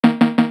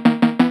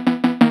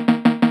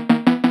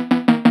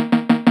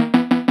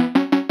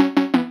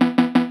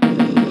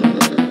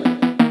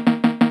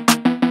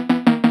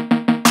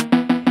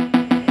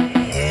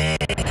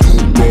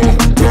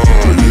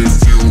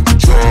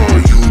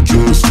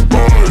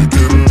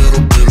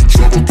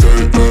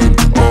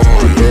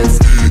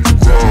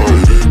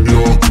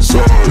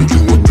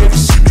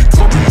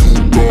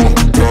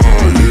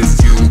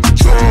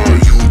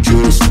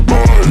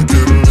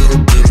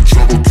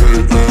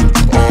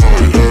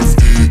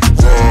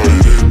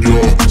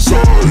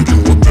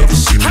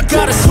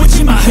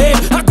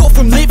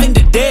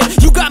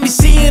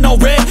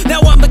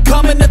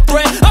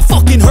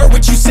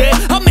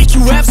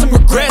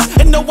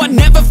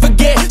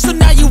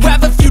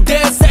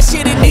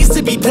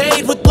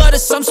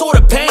sort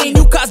of pain.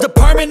 You caused a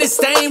permanent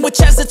stain, which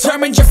has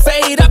determined your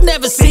fate. I've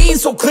never seen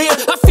so clear,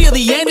 I feel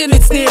the end and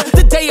it's near.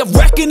 The day of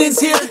reckoning's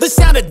here, the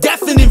sound of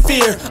deafening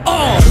fear.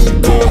 You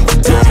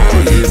won't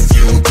die if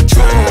you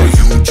try,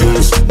 you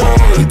just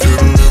might get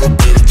a little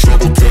bit of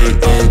trouble,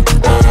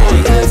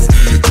 K-N-I-F-E,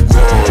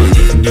 right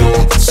in your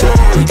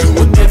side, you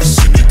will never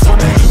see me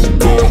coming. You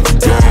won't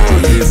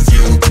die if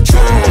you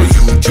try,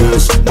 you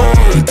just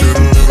might get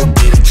a little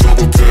bit of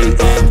trouble,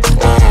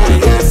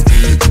 K-N-I-F-E,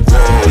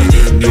 right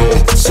in your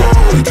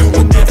side, you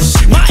will never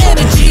see me My coming.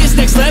 energy is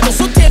next level,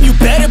 so damn you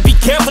better be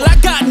careful. I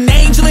got an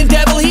angel and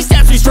devil, he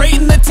stabs me straight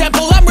in the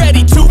temple. I'm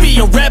ready to be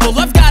a rebel,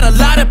 I've got a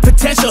lot of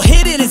potential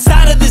hidden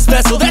inside of this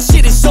vessel. That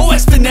shit is so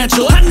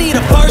exponential. I need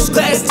a first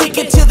class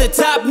ticket to the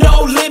top,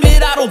 no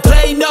limit. I don't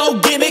play no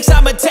gimmicks,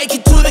 I'ma take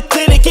you to the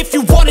clinic. If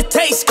you want a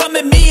taste, come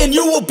at me and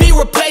you will be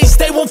replaced.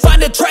 They won't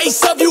find a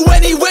trace of you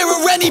anywhere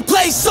or any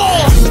place. You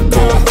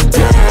won't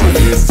die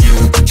if you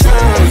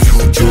try,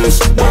 you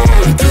just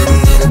might get a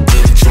little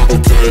bit of trouble,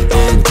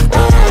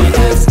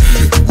 K-N-I-F-E,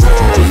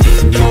 right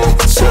in your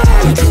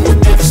side, you will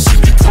never see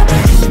me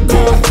coming. You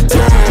won't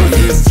die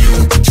if you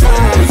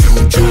try, you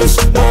just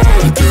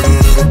might get a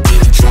little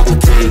bit of trouble,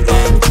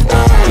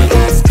 K-N-I-F-E,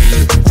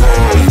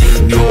 right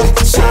in your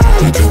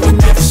side, you will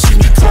never see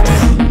me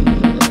coming.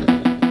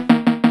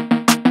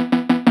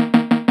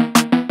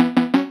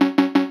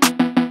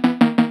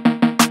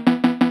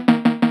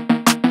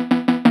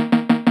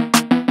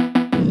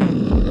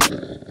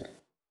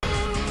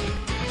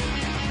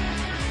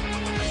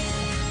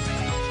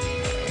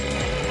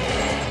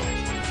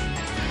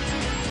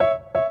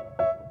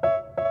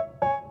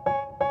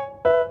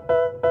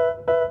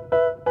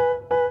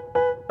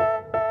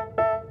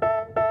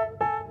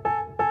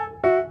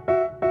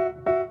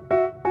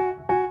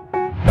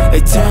 They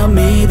tell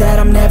me that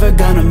I'm never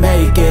gonna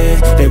make it.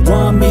 They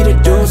want me to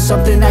do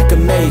something that could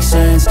make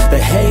sense.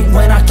 They hate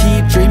when I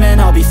keep dreaming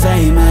I'll be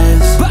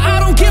famous, But I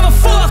don't give a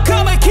fuck,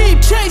 I'ma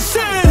keep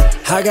chasing.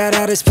 I got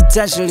all this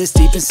potential that's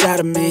deep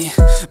inside of me,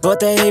 but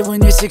they hate when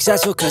you're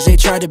successful cause they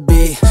try to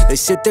be. They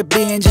sit there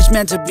being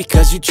judgmental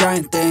because you're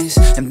trying things,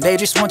 and they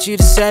just want you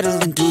to settle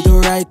and do the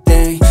right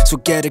thing. So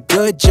get a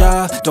good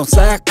job, don't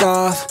slack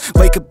off.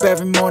 Wake up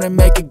every morning,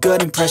 make a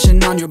good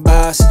impression on your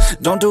boss.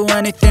 Don't do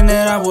anything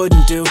that I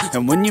wouldn't do,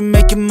 and when you're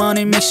making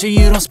money, make sure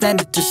you don't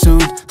spend it too soon.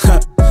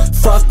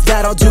 Fuck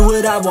that, I'll do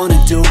what I wanna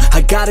do.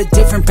 I got a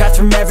different path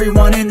from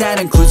everyone and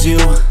that includes you.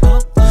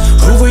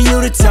 Who are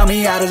you to tell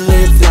me how to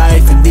live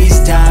life? In these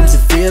times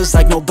it feels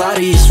like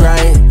nobody is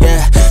right,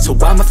 yeah. So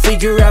I'ma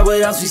figure out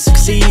what else we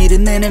succeed,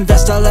 and then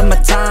invest all of my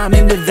time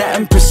into that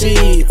and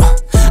proceed.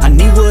 I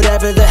need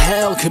whatever the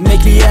hell could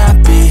make me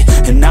happy,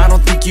 and I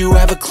don't think you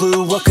have a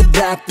clue what could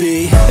that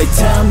be. They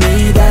tell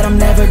me that I'm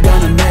never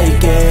gonna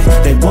make it.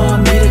 They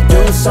want me to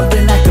do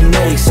something that could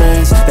make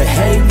sense. They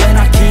hate when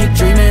I keep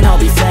dreaming I'll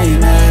be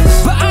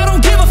famous, But I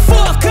don't give a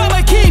fuck,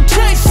 I'ma keep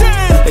chasing.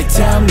 they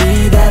tell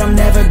me that I'm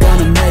never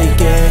gonna make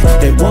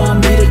it. They want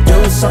me to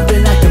do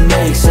something that can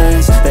make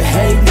sense. They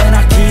hate when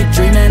I keep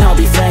dreaming I'll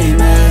be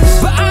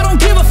famous, But I don't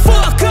give a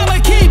fuck, I'ma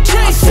keep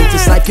chasing. I think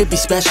this life could be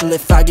special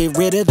if I get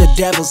rid of the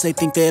devils. They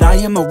think that I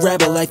am a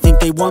rebel, I think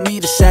they want me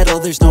to settle.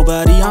 There's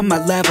nobody on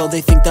my level,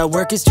 they think that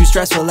work is too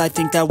stressful. I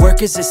think that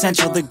work is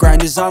essential, the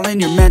grind is all in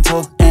your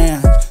mental.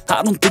 And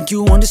I don't think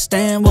you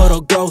understand what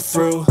I'll go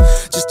through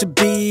just to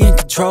be in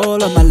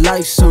control of my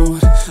life soon.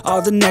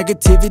 All the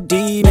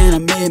negativity, man,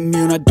 I'm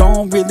immune. I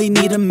don't really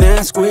need a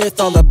mask with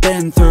all I've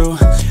been through.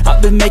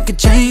 I've been making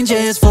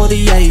changes for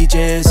the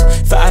ages.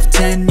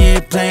 5-10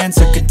 year plans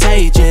are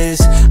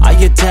contagious. I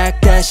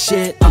attack that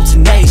shit, I'm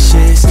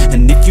tenacious.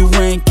 And if you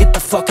ain't, get the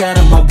fuck out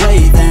of my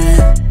way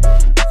then.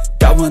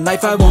 Got one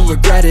life, I won't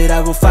regret it.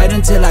 I will fight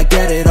until I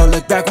get it. I'll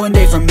look back one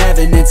day from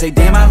heaven and say,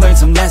 damn, I learned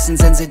some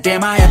lessons. And say,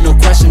 damn, I had no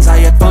questions. I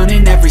had fun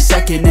in every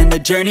second, and the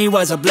journey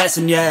was a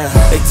blessing, yeah.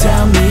 They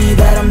tell me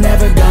that I'm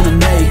never gonna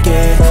make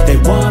it. They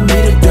want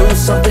me to do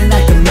something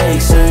that can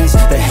make sense.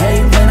 They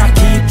hate when I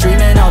keep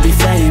dreaming I'll be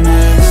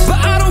famous, But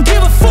I don't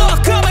give a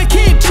fuck, I'ma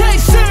keep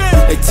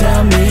chasing. they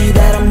tell me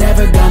that I'm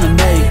never gonna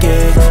make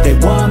it. They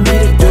want me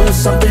to do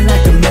something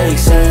that can make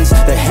sense.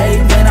 They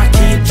hate when I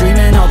keep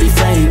dreaming I'll be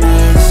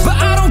famous, But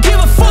I don't give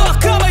a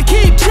fuck, I'ma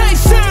keep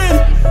chasing.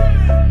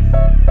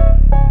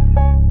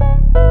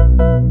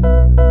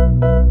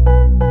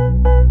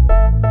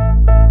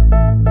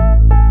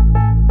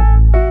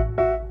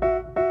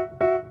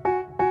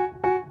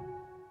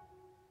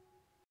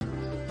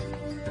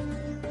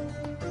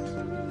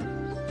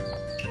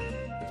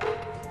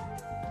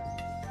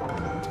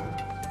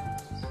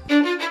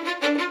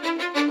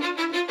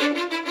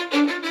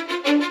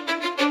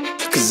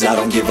 Cause I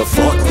don't give a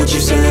fuck what you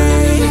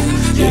say.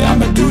 Yeah,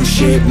 I'ma do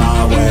shit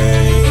my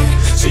way.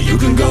 So you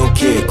can go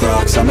kick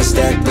rocks, I'ma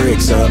stack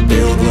bricks up,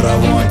 build what I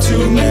want to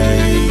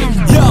make.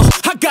 Yo,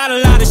 I got a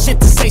lot of shit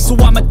to say, so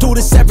I'ma do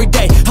this every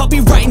day. I'll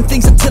be writing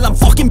things until I'm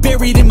fucking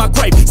buried in my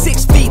grave.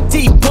 6 feet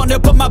deep under,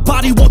 but my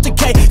body won't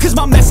decay. Cause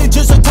my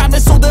messages are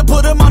timeless, so they'll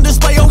put them on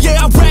display. Oh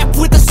yeah, I rap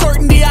with a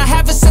certainty, I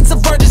have a sense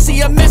of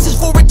urgency. A message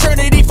for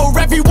eternity, for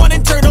everyone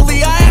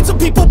internally. I had some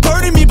people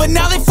burning me, but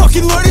now they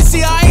fucking learn to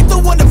see I ain't the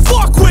one to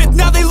fuck with.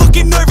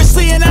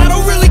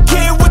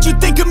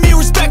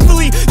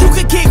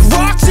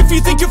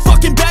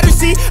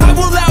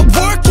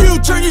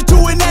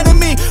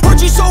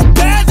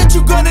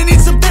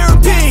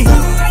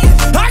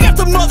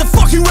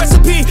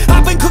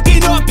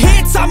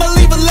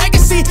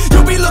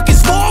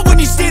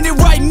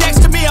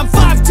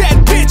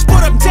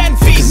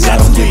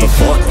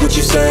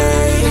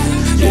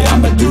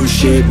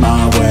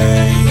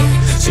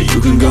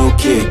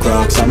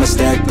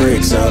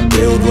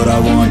 I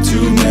want to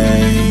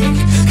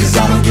make. Cause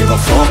I don't give a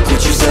fuck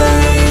what you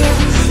say.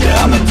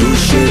 Yeah, I'ma do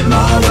shit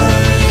my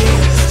way.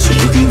 So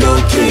you can go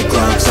kick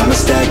rocks, I'ma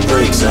stack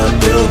bricks up,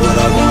 build what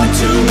I want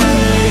to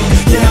make.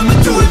 Yeah, I'ma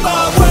do it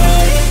my way.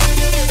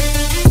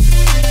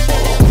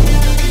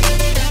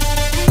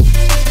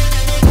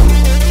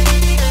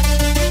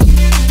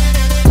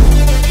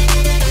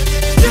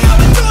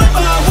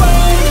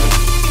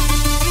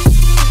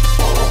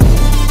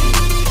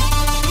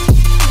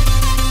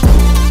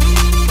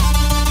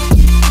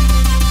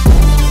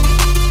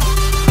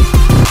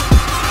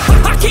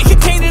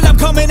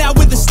 Coming out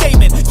with a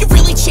statement. You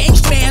really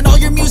changed, man, all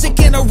your music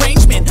and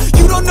arrangement.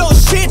 You don't know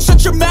shit,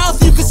 shut your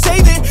mouth, you can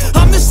save it.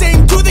 I'm the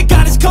same dude that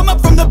got his come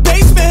up from the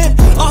basement.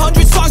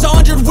 100 songs,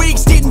 100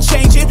 weeks, didn't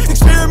change it.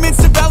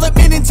 Experiments,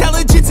 development,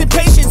 intelligence, and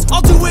patience.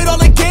 I'll do it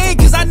all again,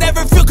 cause I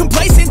never feel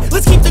complacent.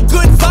 Let's keep the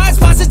good vibes,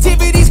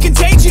 positivity's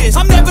contagious.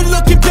 I'm never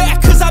looking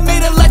back, cause I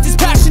made a life that's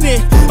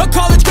passionate. A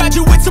college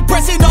graduate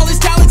suppressing all his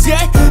talents,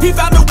 yeah. He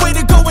found a way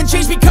to go and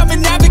change, become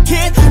an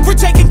advocate. For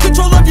taking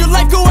control of your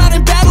life, go out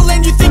and battle.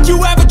 And you think you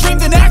have a dream,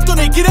 then act on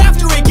it. Get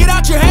after it, get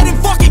out your head and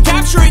fucking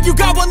capture it. You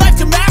got one life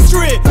to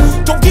master it.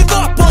 Don't give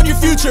up on your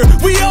future,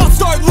 we all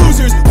start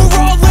losers. We're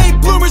all late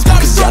bloomers,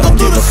 gotta struggle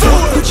through the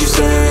sewer. What you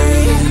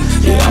say?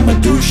 Yeah, I'ma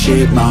do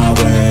shit my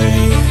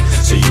way.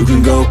 So you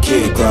can go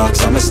kick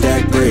rocks, I'ma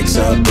stack bricks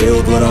up,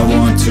 build what I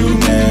want to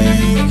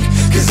make.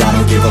 Cause I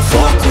don't give a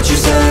fuck what you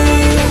say.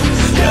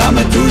 Yeah,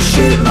 I'ma do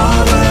shit my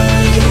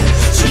way.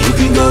 So you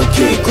can go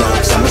kick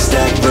rocks, I'ma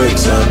stack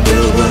bricks